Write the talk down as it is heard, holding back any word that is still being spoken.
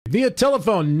Via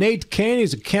telephone, Nate Cain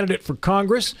is a candidate for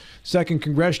Congress, 2nd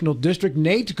Congressional District.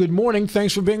 Nate, good morning.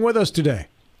 Thanks for being with us today.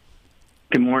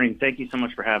 Good morning. Thank you so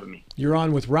much for having me. You're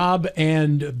on with Rob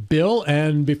and Bill.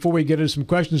 And before we get into some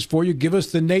questions for you, give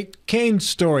us the Nate Cain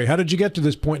story. How did you get to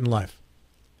this point in life?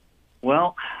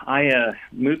 Well, I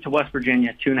moved to West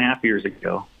Virginia 2.5 years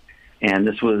ago, and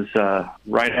this was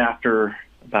right after,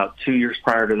 about 2 years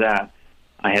prior to that,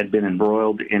 I had been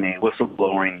embroiled in a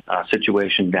whistleblowing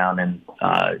situation down in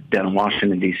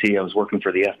Washington, D.C. I was working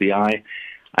for the FBI.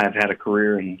 I have had a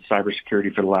career in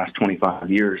cybersecurity for the last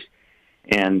 25 years.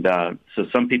 And so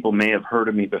some people may have heard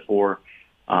of me before.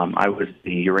 I was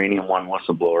the Uranium-1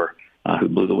 whistleblower who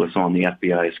blew the whistle on the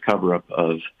FBI's cover-up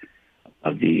of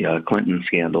the Clinton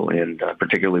scandal, and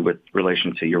particularly with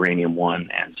relation to Uranium-1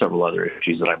 and several other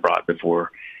issues that I brought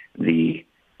before the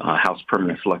House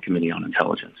Permanent Select Committee on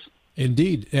Intelligence.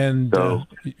 Indeed. And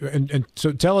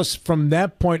so tell us from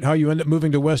that point how you ended up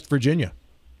moving to West Virginia.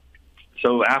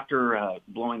 So after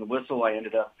blowing the whistle, I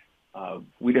ended up,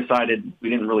 we decided we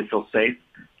didn't really feel safe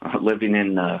living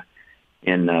in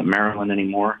Maryland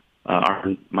anymore.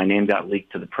 My name got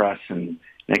leaked to the press, and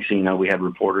next thing you know, we had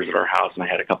reporters at our house, and I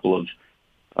had a couple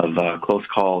of close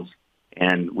calls,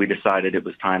 and we decided it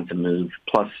was time to move.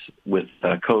 Plus, with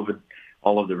COVID,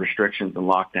 all of the restrictions and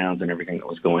lockdowns and everything that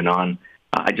was going on,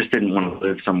 I just didn't want to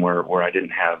live somewhere where I didn't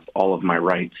have all of my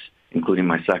rights, including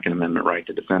my Second Amendment right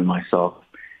to defend myself.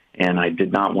 And I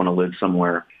did not want to live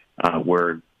somewhere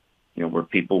where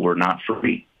people were not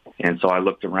free. And so I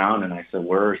looked around and I said,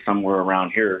 where is somewhere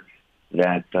around here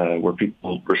that where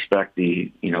people respect the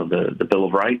Bill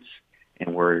of Rights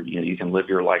and where you can live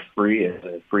your life free as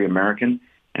a free American?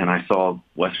 And I saw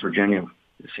West Virginia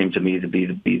seemed to me to be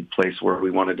the place where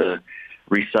we wanted to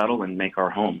resettle and make our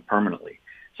home permanently.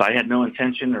 So I had no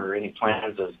intention or any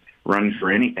plans of running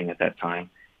for anything at that time.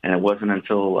 And it wasn't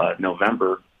until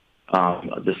November,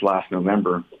 this last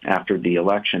November, after the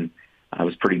election, I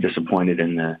was pretty disappointed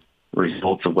in the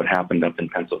results of what happened up in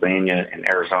Pennsylvania and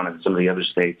Arizona and some of the other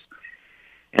states.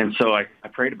 And so I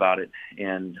prayed about it,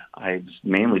 and I was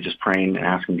mainly just praying and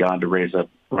asking God to raise up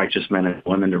righteous men and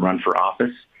women to run for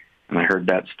office. And I heard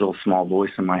that still small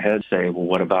voice in my head say, well,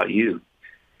 what about you?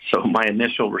 So my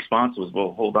initial response was,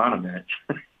 well, hold on a minute.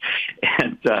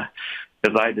 And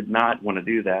because I did not want to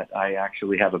do that, I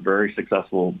actually have a very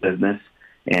successful business,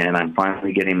 and I'm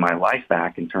finally getting my life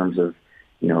back in terms of,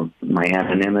 my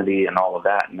anonymity and all of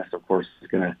that. And this, of course, is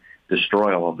going to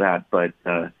destroy all of that. But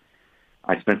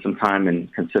I spent some time in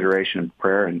consideration and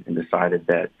prayer and decided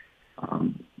that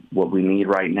what we need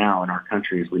right now in our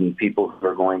country is we need people who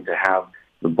are going to have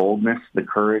the boldness, the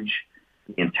courage,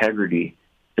 the integrity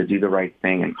to do the right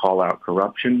thing and call out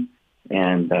corruption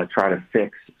and try to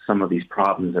fix some of these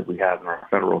problems that we have in our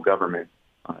federal government,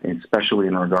 especially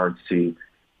in regards to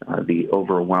the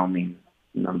overwhelming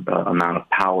amount of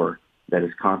power that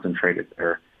is concentrated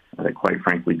there that, quite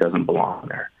frankly, doesn't belong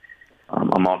there.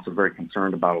 I'm also very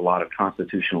concerned about a lot of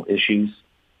constitutional issues.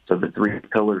 So the three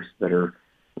pillars that are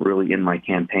really in my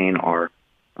campaign are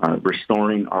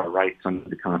restoring our rights under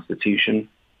the Constitution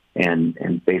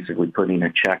and basically putting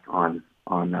a check on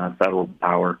federal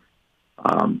power.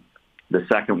 The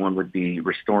second one would be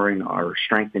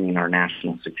strengthening our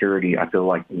national security. I feel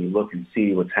like when you look and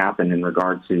see what's happened in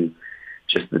regard to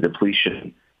just the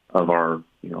depletion of our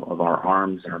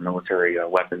arms and our military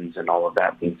weapons and all of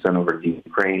that being sent over to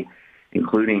Ukraine,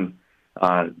 including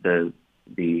the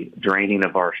draining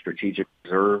of our strategic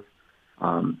reserve,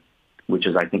 which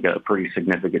is, I think, a pretty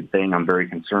significant thing. I'm very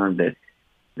concerned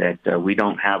that we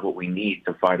don't have what we need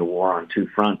to fight a war on two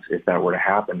fronts if that were to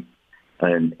happen.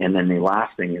 And then the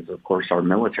last thing is, of course, our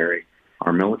military.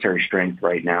 Our military strength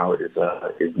right now is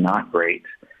not great.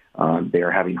 They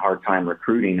are having a hard time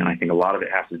recruiting, and I think a lot of it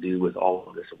has to do with all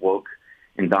of this woke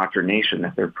indoctrination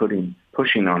that they're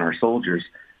pushing on our soldiers.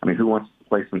 I mean, who wants to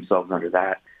place themselves under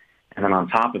that? And then on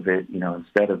top of it,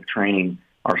 instead of training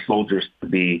our soldiers to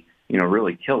be,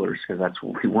 really killers, because that's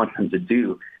what we want them to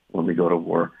do when we go to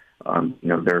war,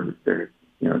 they're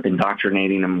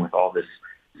indoctrinating them with all this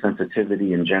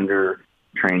sensitivity and gender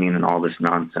training and all this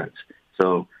nonsense.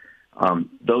 So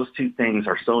those two things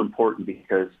are so important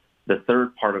because the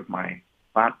third part of my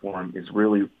platform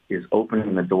is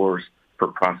opening the doors for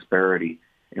prosperity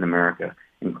in America,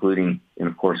 including,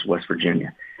 of course, West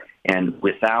Virginia. And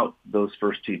without those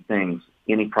first two things,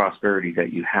 any prosperity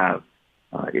that you have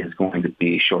is going to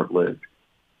be short-lived.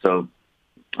 So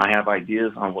I have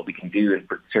ideas on what we can do, and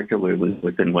particularly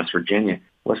within West Virginia.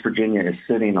 West Virginia is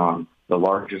sitting on the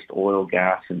largest oil,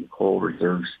 gas, and coal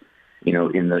reserves,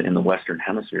 in the Western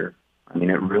Hemisphere. I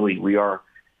mean, we are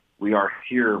we are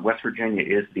here. West Virginia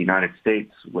is the United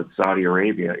States, what Saudi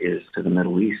Arabia is to the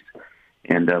Middle East.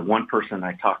 And one person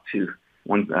I talked to,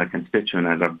 one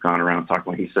constituent that I've gone around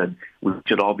talking with, he said, we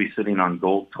should all be sitting on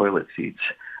gold toilet seats.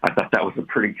 I thought that was a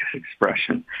pretty good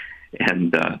expression.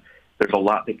 And there's a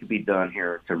lot that could be done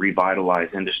here to revitalize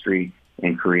industry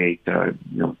and create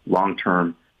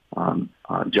long-term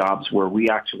jobs where we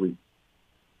actually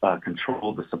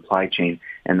control the supply chain.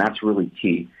 And that's really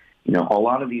key. You know, a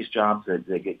lot of these jobs that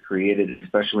get created,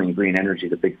 especially in green energy,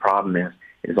 the big problem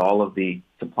is all of the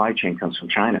supply chain comes from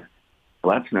China.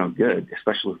 Well, that's no good,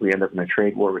 especially if we end up in a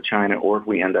trade war with China or if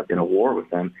we end up in a war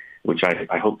with them, which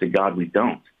I hope to God we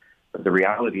don't. But the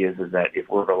reality is that if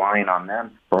we're relying on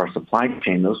them for our supply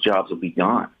chain, those jobs will be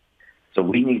gone. So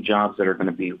we need jobs that are going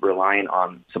to be relying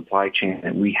on supply chain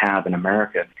that we have in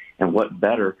America. And what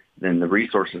better than the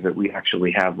resources that we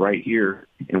actually have right here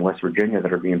in West Virginia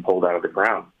that are being pulled out of the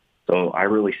ground. So I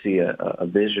really see a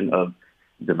vision of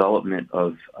development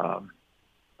of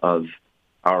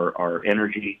our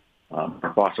energy,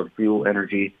 our fossil fuel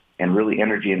energy, and really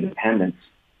energy independence,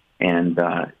 and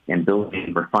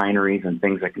building refineries and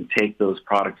things that can take those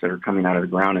products that are coming out of the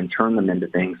ground and turn them into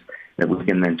things that we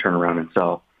can then turn around and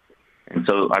sell. And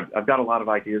so I've got a lot of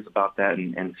ideas about that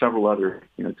and several other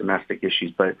domestic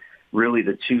issues, but really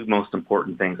the two most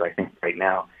important things I think right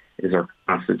now is our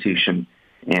Constitution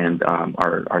and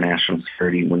our national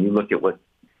security. When you look at what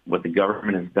the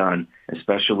government has done,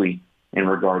 especially in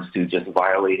regards to just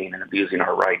violating and abusing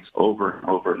our rights over and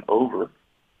over and over,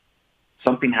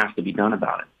 something has to be done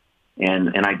about it.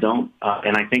 And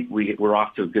I think we're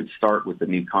off to a good start with the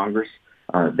new Congress.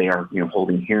 They are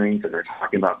holding hearings and they're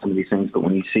talking about some of these things. But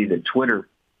when you see that Twitter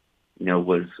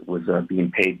was being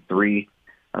paid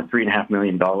 $3.5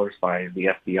 million by the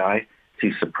FBI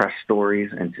to suppress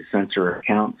stories and to censor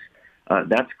accounts,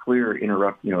 that's clear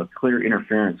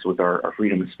interference with our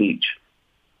freedom of speech.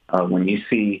 When you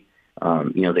see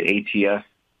the ATF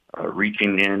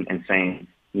reaching in and saying,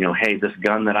 hey, this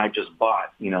gun that I just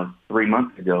bought 3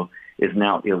 months ago is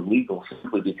now illegal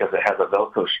simply because it has a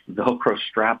Velcro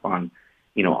strap on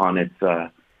its.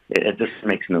 It just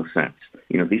makes no sense.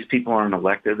 These people aren't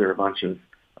elected; they're a bunch of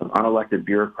unelected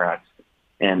bureaucrats,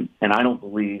 and I don't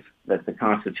believe that the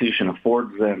Constitution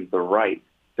affords them the right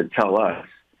to tell us,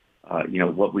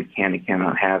 what we can and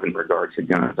cannot have in regards to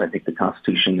guns. I think the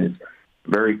Constitution is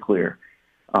very clear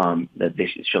that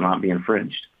they shall not be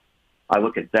infringed. I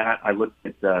look at that. I look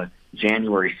at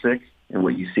January 6th and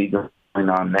what you see going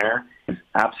on there is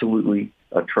absolutely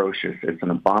atrocious. It's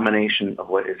an abomination of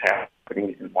what is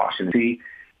happening in Washington, D.C.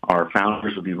 Our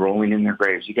founders will be rolling in their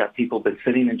graves. You got people been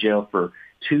sitting in jail for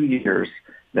 2 years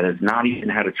that has not even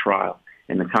had a trial,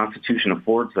 and the Constitution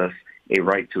affords us a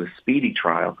right to a speedy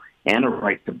trial and a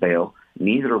right to bail,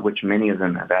 neither of which many of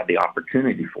them have had the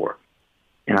opportunity for.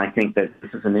 And I think that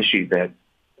this is an issue that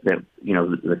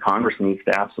the Congress needs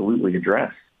to absolutely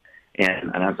address.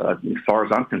 And as far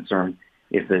as I'm concerned,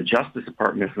 if the Justice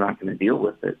Department is not going to deal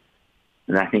with it,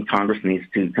 then I think Congress needs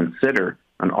to consider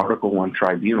an Article I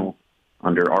tribunal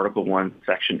under Article I,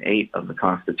 Section 8 of the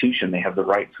Constitution. They have the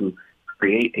right to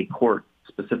create a court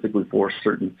specifically for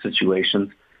certain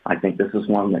situations. I think this is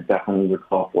one that definitely would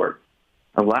call for it.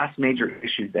 The last major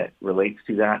issue that relates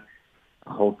to that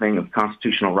whole thing of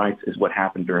constitutional rights is what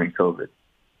happened during COVID.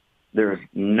 There is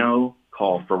no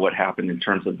call for what happened in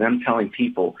terms of them telling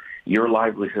people your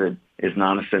livelihood is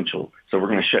non-essential, so we're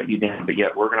going to shut you down, but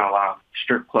yet we're going to allow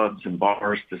strip clubs and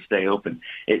bars to stay open.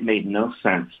 It made no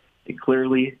sense. It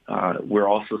clearly, we're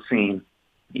also seeing,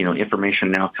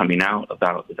 information now coming out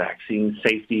about the vaccine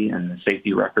safety and the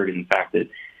safety record, and the fact that,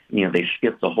 they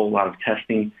skipped a whole lot of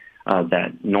testing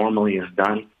that normally is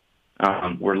done.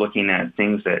 We're looking at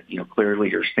things that, clearly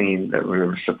you're seeing that there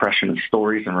was suppression of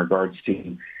stories in regards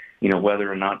to,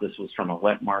 whether or not this was from a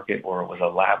wet market or it was a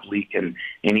lab leak. And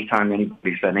anytime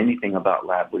anybody said anything about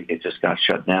lab leak, it just got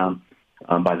shut down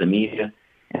by the media.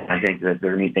 And I think that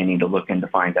they need to look in to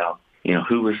find out,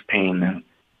 who was paying them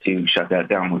to shut that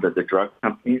down. Was it the drug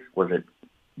companies? Was it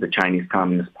the Chinese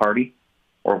Communist Party?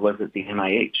 Or was it the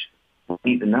NIH? We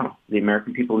need to know. The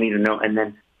American people need to know, and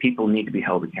then people need to be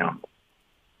held accountable.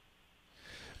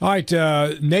 All right,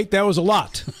 Nate, that was a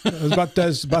lot. It was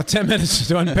about 10 minutes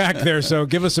to unpack there, so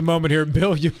give us a moment here.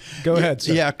 Bill, you go ahead.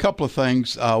 Sir. Yeah, a couple of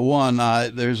things. One,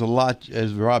 there's a lot,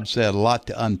 as Rob said, a lot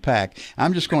to unpack.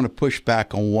 I'm just going to push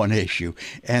back on one issue,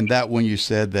 and that when you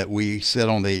said that we sit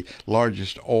on the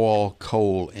largest oil,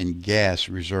 coal, and gas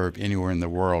reserve anywhere in the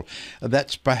world.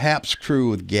 That's perhaps true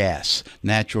with gas,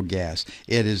 natural gas.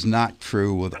 It is not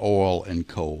true with oil and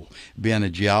coal. Being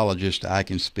a geologist, I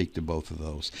can speak to both of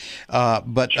those.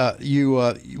 But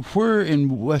much. Where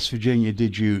in West Virginia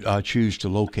did you choose to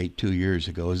locate 2 years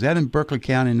ago? Is that in Berkeley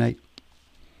County, Nate?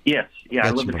 Yes. Yeah, I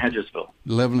That's live in Hedgesville.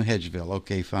 Live in Hedgesville.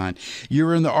 Okay, fine. You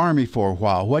were in the Army for a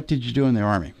while. What did you do in the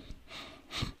Army?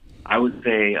 I was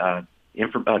a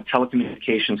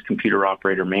telecommunications computer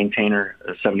operator, maintainer,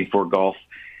 74 Golf.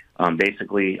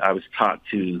 Basically, I was taught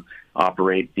to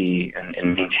operate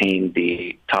and maintain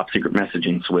the top secret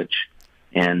messaging switch.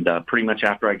 And pretty much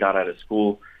after I got out of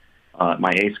school,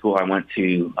 my A school, I went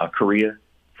to Korea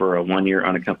for a 1-year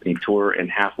unaccompanied tour. And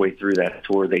halfway through that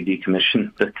tour, they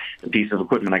decommissioned the piece of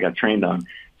equipment I got trained on.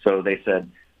 So they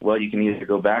said, well, you can either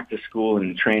go back to school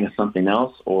and train as something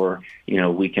else, or,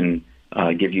 we can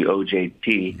give you OJT.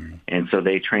 Mm-hmm. And so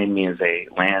they trained me as a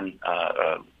LAN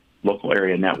local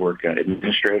area network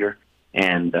administrator.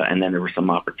 And then there were some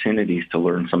opportunities to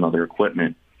learn some other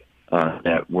equipment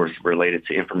that was related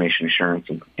to information assurance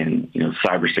and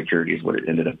cybersecurity is what it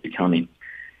ended up becoming.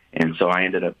 And so I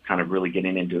ended up kind of really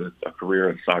getting into a career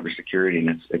of cybersecurity,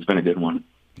 and it's been a good one.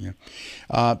 Yeah,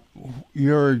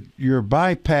 you're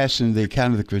bypassing the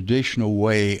kind of the traditional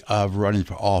way of running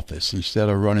for office. Instead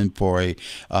of running for a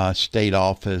state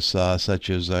office such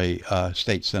as a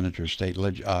state senator, state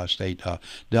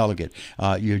delegate,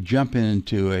 you're jumping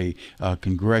into a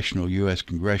U.S.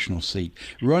 congressional seat,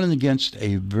 running against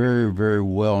a very, very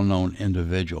well-known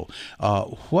individual.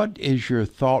 What is your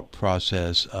thought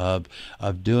process of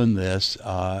doing this,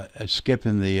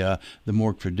 skipping the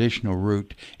more traditional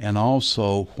route, and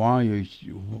also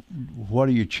what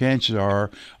are your chances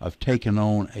of taking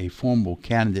on a formal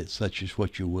candidate such as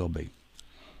what you will be?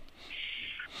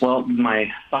 Well,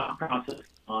 my thought process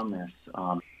on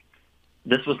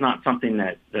this was not something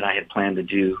that I had planned to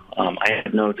do. I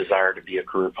had no desire to be a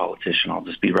career politician. I'll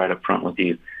just be right up front with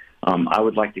you. I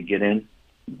would like to get in,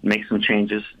 make some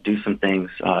changes, do some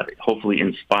things, hopefully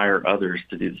inspire others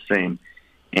to do the same,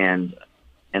 and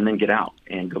then get out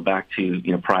and go back to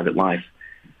private life.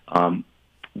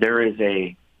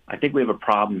 I think we have a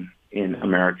problem in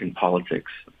American politics.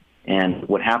 And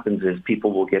what happens is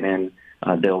people will get in,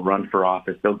 they'll run for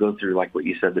office, they'll go through, like what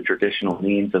you said, the traditional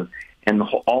means and the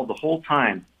whole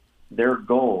time, their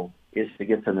goal is to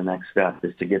get to the next step,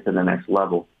 is to get to the next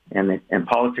level. And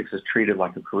politics is treated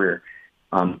like a career.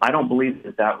 I don't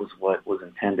believe that was what was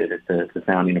intended at the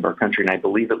founding of our country. And I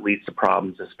believe it leads to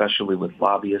problems, especially with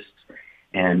lobbyists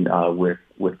and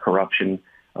with corruption.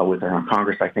 Within our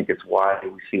Congress. I think it's why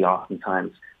we see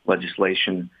oftentimes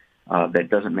legislation that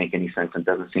doesn't make any sense and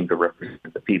doesn't seem to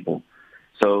represent the people.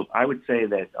 So I would say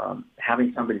that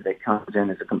having somebody that comes in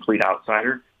as a complete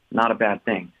outsider, not a bad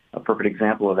thing. A perfect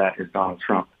example of that is Donald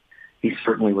Trump. He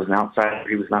certainly was an outsider.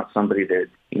 He was not somebody that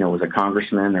was a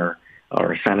congressman or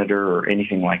a senator or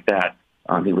anything like that.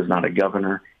 He was not a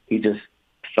governor. He just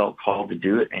felt called to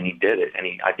do it, and he did it.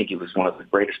 And I think he was one of the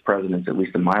greatest presidents, at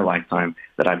least in my lifetime,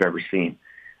 that I've ever seen.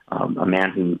 A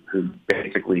man who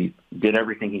basically did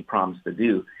everything he promised to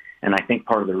do. And I think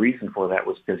part of the reason for that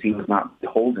was because he was not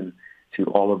beholden to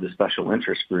all of the special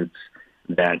interest groups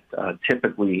that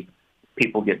typically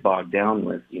people get bogged down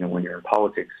with, when you're in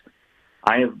politics.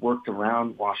 I have worked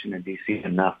around Washington, D.C.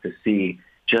 enough to see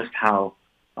just how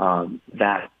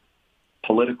that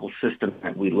political system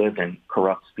that we live in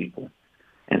corrupts people.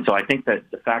 And so I think that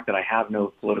the fact that I have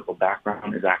no political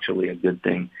background is actually a good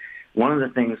thing. One of the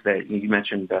things that you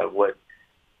mentioned,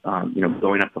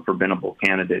 going up for formidable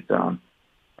candidate, how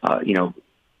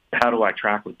do I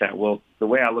track with that? Well, the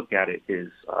way I look at it is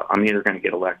I'm either going to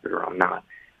get elected or I'm not.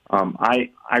 I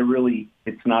really,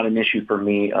 it's not an issue for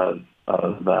me of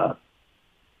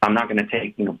I'm not going to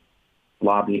take,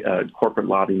 corporate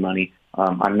lobby money.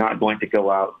 I'm not going to go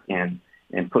out and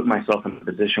put myself in a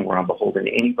position where I'm beholden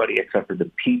to anybody except for the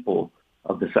people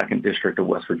of the 2nd District of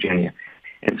West Virginia.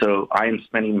 And so I am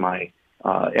spending my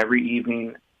every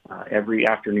evening, every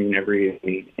afternoon, every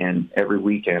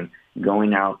weekend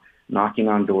going out, knocking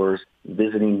on doors,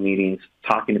 visiting meetings,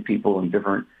 talking to people in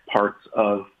different parts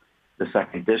of the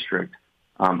 2nd District.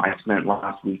 I spent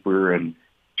last week, we were in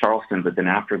Charleston, but then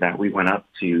after that we went up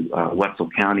to Wetzel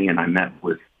County, and I met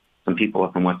with some people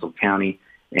up in Wetzel County.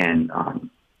 And,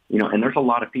 and there's a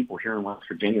lot of people here in West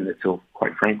Virginia that feel,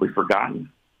 quite frankly, forgotten.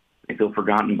 They feel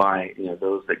forgotten by,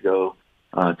 those that go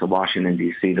to Washington,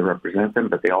 D.C. to represent them,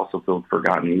 but they also feel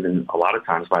forgotten even a lot of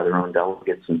times by their own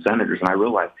delegates and senators. And I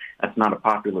realize that's not a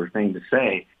popular thing to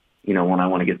say, when I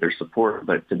want to get their support.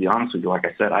 But to be honest with you, like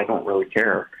I said, I don't really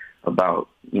care about,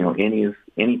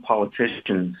 any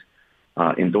politician's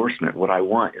endorsement. What I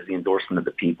want is the endorsement of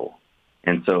the people.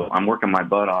 And so I'm working my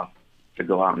butt off to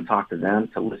go out and talk to them,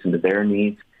 to listen to their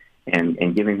needs,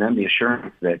 and giving them the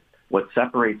assurance that what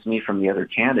separates me from the other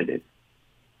candidates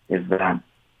is that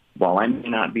while I may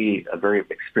not be a very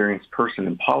experienced person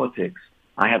in politics,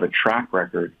 I have a track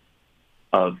record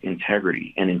of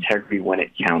integrity, and integrity when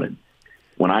it counted.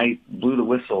 When I blew the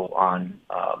whistle on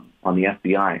the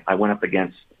FBI, I went up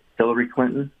against Hillary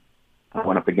Clinton, I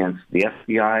went up against the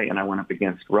FBI, and I went up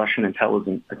against Russian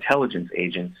intelligence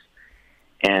agents.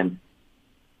 And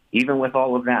even with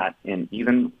all of that, and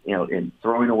even in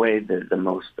throwing away the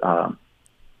most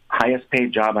highest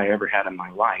paid job I ever had in my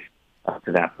life up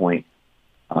to that point,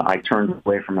 I turned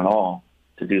away from it all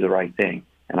to do the right thing.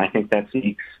 And I think that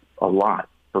speaks a lot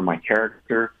for my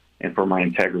character and for my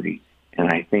integrity. And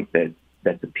I think that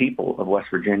the people of West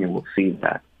Virginia will see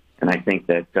that. And I think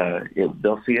that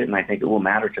they'll see it, and I think it will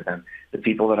matter to them. The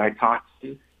people that I talk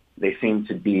to, they seem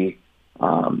to be,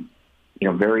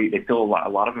 they feel a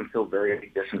lot of them feel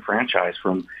very disenfranchised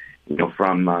from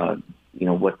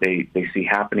what they see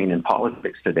happening in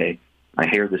politics today. I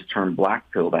hear this term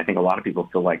black-pilled. I think a lot of people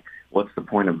feel like, what's the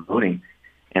point of voting?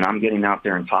 And I'm getting out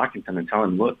there and talking to them and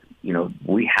telling them, look,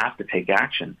 we have to take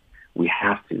action. We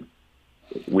have to.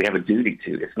 We have a duty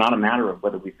to. It's not a matter of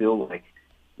whether we feel like,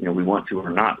 we want to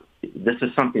or not. This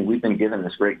is something we've been given,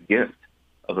 this great gift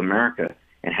of America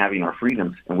and having our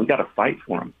freedoms, and we got to fight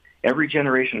for them. Every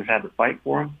generation has had to fight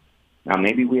for them. Now,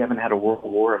 maybe we haven't had a world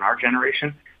war in our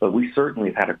generation, but we certainly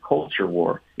have had a culture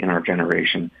war in our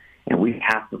generation, and we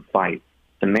have to fight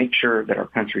to make sure that our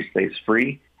country stays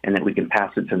free and that we can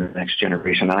pass it to the next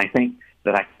generation. And I think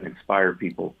that I can inspire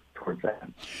people towards that.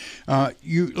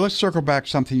 Let's circle back to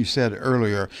something you said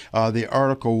earlier. The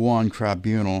Article 1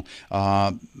 tribunal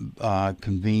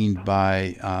convened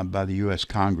by the U.S.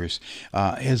 Congress.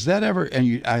 Has that ever,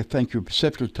 and I think you're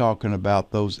specifically talking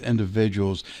about those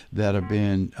individuals that have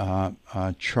been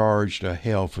charged or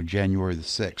held for January the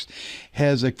 6th.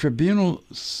 Has a tribunal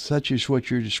such as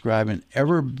what you're describing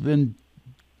ever been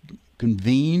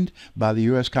convened by the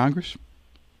U.S. Congress?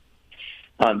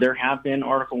 There have been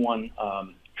Article 1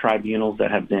 tribunals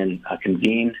that have been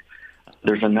convened.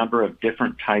 There's a number of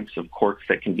different types of courts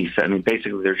that can be set. I mean,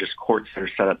 basically, they're just courts that are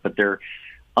set up, but they're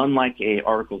unlike a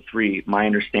Article 3, my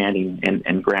understanding,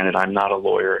 and granted, I'm not a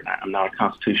lawyer, and I'm not a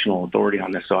constitutional authority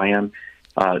on this, so I am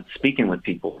speaking with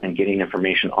people and getting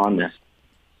information on this.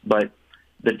 But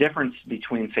the difference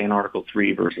between, say, an Article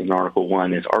 3 versus an Article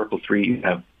 1 is Article 3, you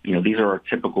have, these are our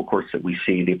typical courts that we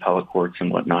see, the appellate courts and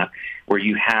whatnot, where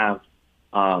you have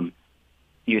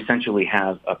you essentially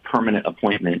have a permanent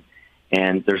appointment,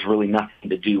 and there's really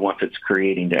nothing to do once it's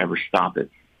creating to ever stop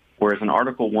it. Whereas an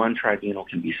Article 1 tribunal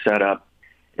can be set up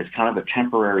as kind of a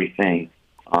temporary thing.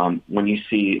 When you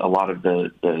see a lot of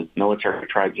the military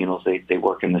tribunals, they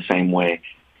work in the same way.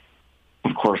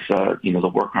 Of course, the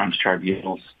war crimes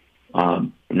tribunals,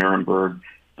 Nuremberg,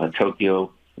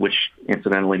 Tokyo, which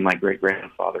incidentally my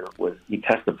great-grandfather he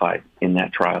testified in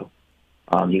that trial.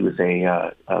 He was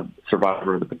a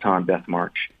survivor of the Bataan Death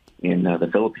March in the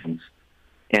Philippines.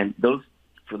 And those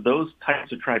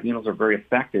types of tribunals are very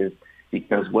effective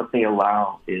because what they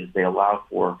allow is they allow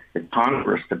for the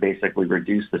Congress to basically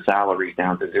reduce the salaries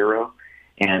down to zero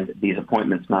and these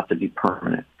appointments not to be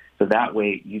permanent. So that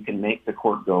way you can make the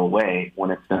court go away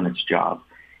when it's done its job.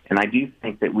 And I do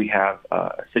think that we have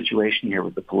a situation here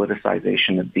with the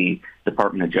politicization of the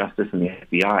Department of Justice and the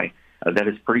FBI that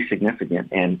is pretty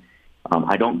significant. And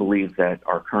I don't believe that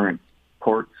our current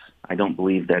courts, I don't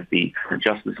believe that the current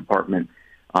Justice Department,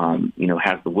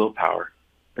 has the willpower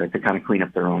to kind of clean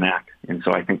up their own act. And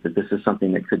so I think that this is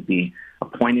something that could be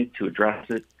appointed to address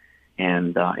it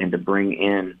and to bring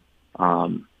in,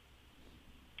 to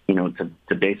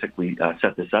basically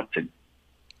set this up to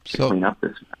clean up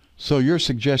this. So you're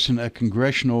suggesting a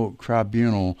congressional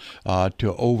tribunal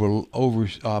to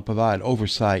provide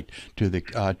oversight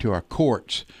to our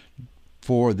courts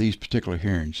for these particular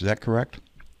hearings. Is that correct?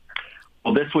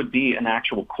 Well, this would be an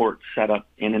actual court set up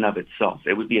in and of itself.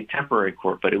 It would be a temporary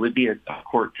court, but it would be a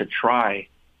court to try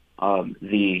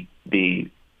the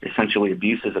essentially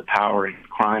abuses of power and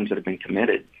crimes that have been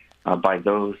committed by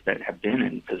those that have been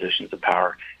in positions of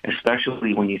power,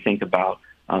 especially when you think about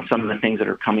some of the things that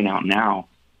are coming out now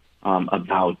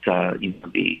about I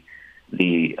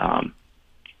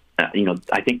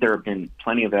think there have been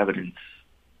plenty of evidence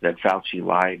that Fauci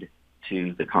lied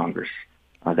to the Congress,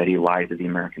 that he lied to the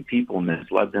American people and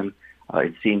misled them.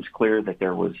 It seems clear that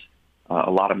there was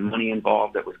a lot of money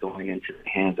involved that was going into the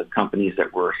hands of companies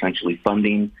that were essentially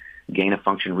funding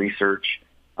gain-of-function research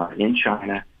in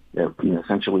China that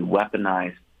essentially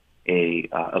weaponized a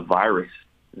virus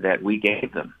that we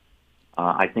gave them.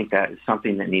 I think that is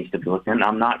something that needs to be looked at.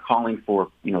 I'm not calling for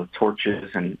torches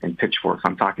and pitchforks.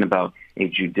 I'm talking about a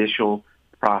judicial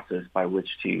process by which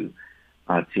to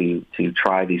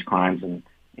try these crimes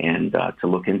and to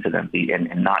look into them,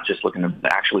 and not just looking to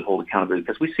actually hold accountability,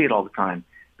 because we see it all the time.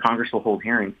 Congress will hold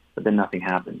hearings, but then nothing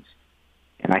happens.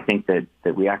 And I think that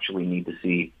we actually need to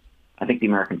see, I think the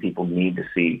American people need to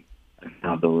see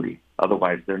accountability.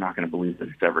 Otherwise, they're not going to believe that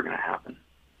it's ever going to happen.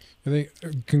 I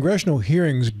think congressional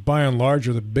hearings, by and large,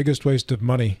 are the biggest waste of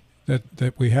money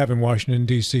that we have in Washington,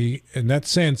 D.C., and that's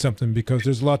saying something, because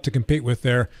there's a lot to compete with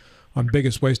there on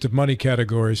biggest waste of money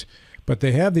categories. But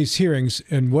they have these hearings,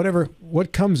 and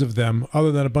what comes of them,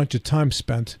 other than a bunch of time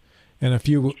spent and a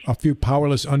few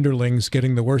powerless underlings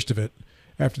getting the worst of it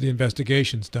after the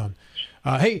investigation's done.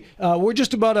 Hey, we're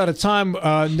just about out of time,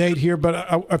 Nate, here,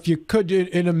 but if you could,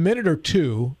 in a minute or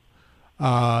two,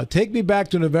 take me back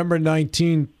to November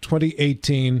 19,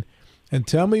 2018, and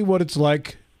tell me what it's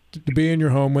like to be in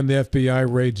your home when the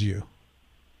FBI raids you.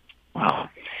 Wow.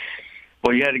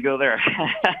 Well, you had to go there.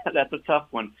 That's a tough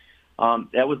one.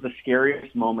 That was the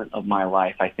scariest moment of my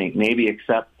life, I think, maybe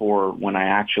except for when I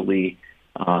actually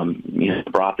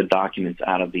brought the documents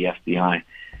out of the FBI.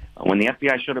 When the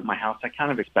FBI showed up at my house, I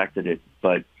kind of expected it,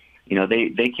 but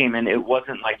they came in. It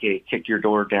wasn't like a kick your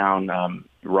door down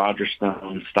Roger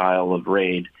Stone style of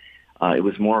raid. It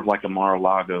was more of like a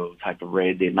Mar-a-Lago type of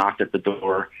raid. They knocked at the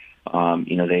door.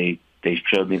 They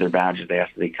showed me their badges. They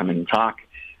asked if they come in and talk.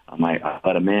 I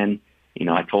let them in.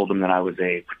 I told them that I was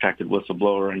a protected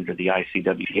whistleblower under the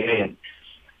ICWA,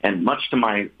 and much to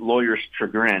my lawyer's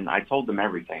chagrin, I told them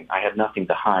everything. I had nothing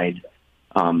to hide,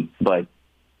 but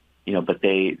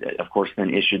they, of course,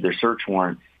 then issued their search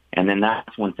warrant, and then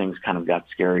that's when things kind of got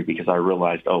scary, because I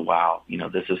realized, oh wow,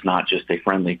 this is not just a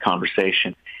friendly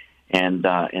conversation, and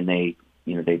they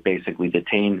basically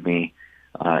detained me,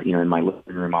 in my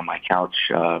living room on my couch,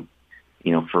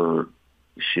 for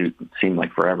seemed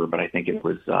like forever, but I think it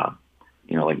was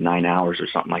like 9 hours or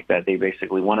something like that. They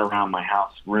basically went around my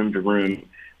house room to room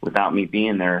without me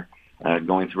being there,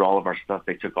 going through all of our stuff.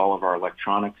 They took all of our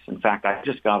electronics. In fact, I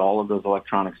just got all of those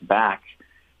electronics back.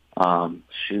 I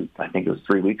think it was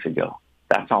 3 weeks ago.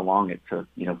 That's how long it took,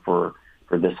 for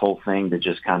this whole thing to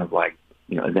just kind of like,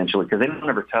 eventually, because they don't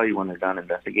ever tell you when they're done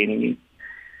investigating you.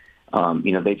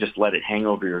 They just let it hang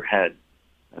over your head.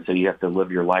 And so you have to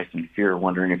live your life in fear,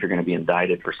 wondering if you're going to be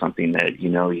indicted for something that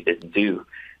you didn't do.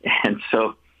 And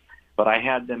so, but I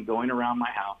had them going around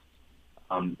my house,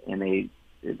 and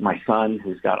my son,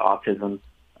 who's got autism,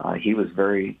 he was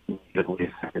very negatively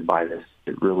affected by this.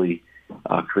 It really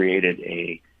created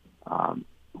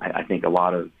I think a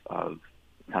lot of kind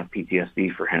of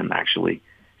PTSD for him, actually,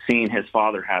 seeing his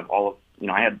father have all of,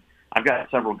 I've got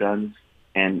several guns,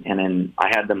 and then I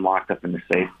had them locked up in the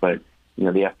safe, but, the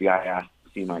FBI asked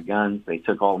to see my guns. They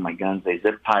took all of my guns. They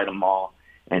zip tied them all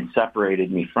and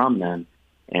separated me from them.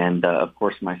 And, of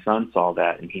course, my son saw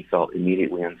that, and he felt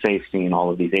immediately unsafe seeing all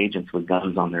of these agents with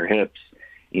guns on their hips,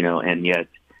 and yet,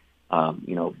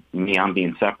 me, I'm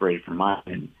being separated from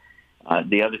mine.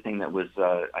 And the other thing that was,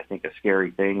 I think, a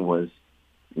scary thing was,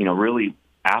 really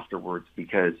afterwards,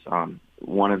 because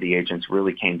one of the agents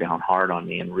really came down hard on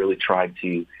me and really tried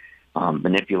to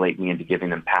manipulate me into giving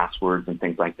them passwords and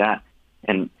things like that.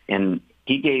 And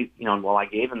he gave, I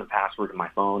gave him the password to my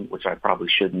phone, which I probably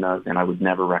shouldn't have, and I would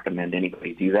never recommend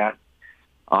anybody do that.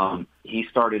 He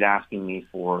started asking me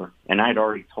for, and I'd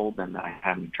already told them that I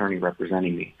had an attorney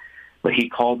representing me, but he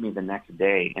called me the next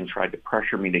day and tried to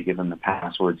pressure me to give him the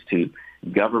passwords to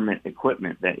government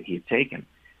equipment that he had taken.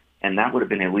 And that would have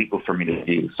been illegal for me to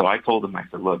do. So I told him, I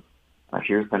said, look,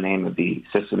 here's the name of the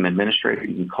system administrator.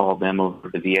 You can call them over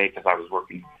to the VA, because I was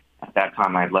working, at that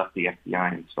time I had left the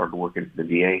FBI and started working for the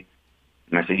VA.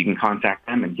 And I said, you can contact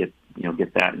them and get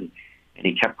that. And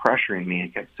he kept pressuring me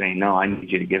and kept saying, no, I need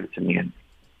you to give it to me. And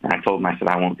I told him, I said,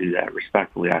 I won't do that.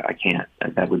 Respectfully, I can't.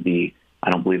 That would be, I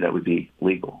don't believe that would be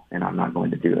legal, and I'm not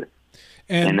going to do it.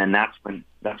 And then that's when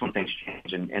things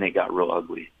changed, and it got real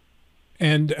ugly.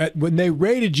 And when they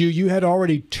raided you, you had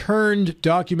already turned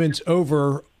documents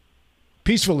over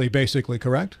peacefully, basically,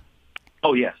 correct?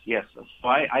 Oh, yes. So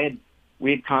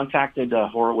we had contacted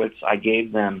Horowitz. I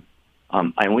gave them,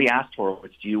 and we asked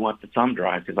Horowitz, do you want the thumb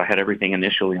drive? Because I had everything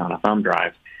initially on a thumb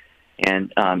drive.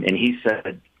 And he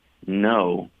said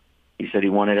no. He said he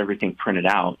wanted everything printed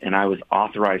out, and I was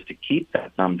authorized to keep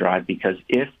that thumb drive, because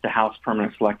if the House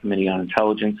Permanent Select Committee on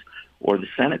Intelligence or the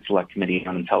Senate Select Committee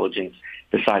on Intelligence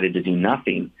decided to do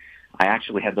nothing, I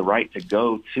actually had the right to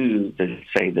go to the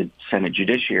Senate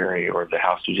Judiciary or the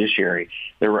House Judiciary.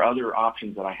 There were other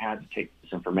options that I had to take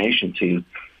this information to.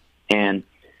 And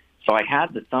so I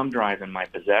had the thumb drive in my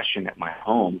possession at my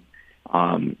home.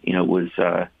 It was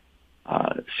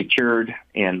secured.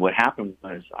 And what happened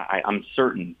was I'm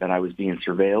certain that I was being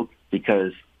surveilled,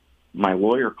 because my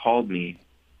lawyer called me,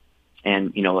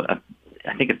 and,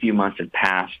 I think a few months had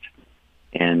passed,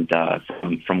 and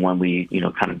from when we,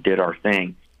 kind of did our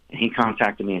thing, and he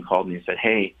contacted me and called me and said,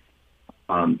 "Hey,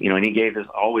 and he gave this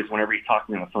always whenever he talked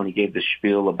to me on the phone, he gave this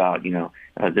spiel about,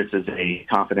 this is a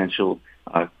confidential,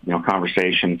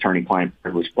 conversation, attorney-client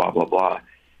privilege, blah blah blah."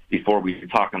 Before we could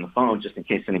talk on the phone, just in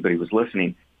case anybody was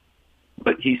listening,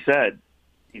 but he said,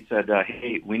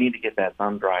 "Hey, we need to get that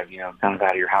thumb drive, kind of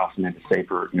out of your house and into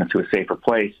to a safer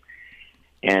place."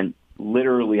 And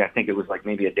literally, I think it was like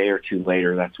maybe a day or two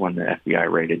later, that's when the FBI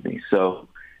raided me. So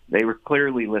they were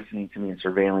clearly listening to me and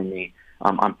surveilling me.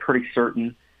 I'm pretty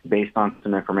certain, based on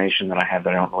some information that I have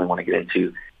that I don't really want to get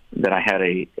into, that I had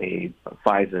a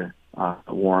FISA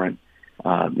warrant,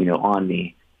 on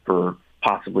me for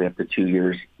possibly up to 2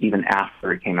 years, even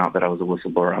after it came out that I was a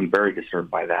whistleblower. I'm very disturbed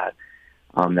by that.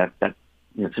 To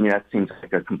me, that seems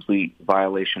like a complete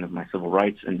violation of my civil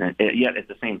rights. And then, yet at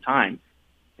the same time,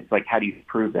 it's like, how do you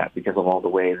prove that? Because of all the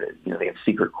way that, they have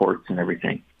secret courts and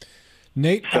everything.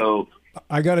 Nate, so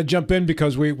I got to jump in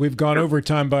because we've gone over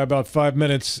time by about 5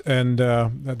 minutes, and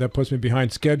that puts me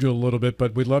behind schedule a little bit,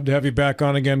 but we'd love to have you back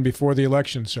on again before the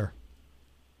election, sir.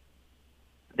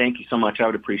 Thank you so much. I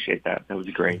would appreciate that. That would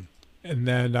be great. And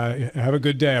then have a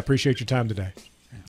good day. I appreciate your time today.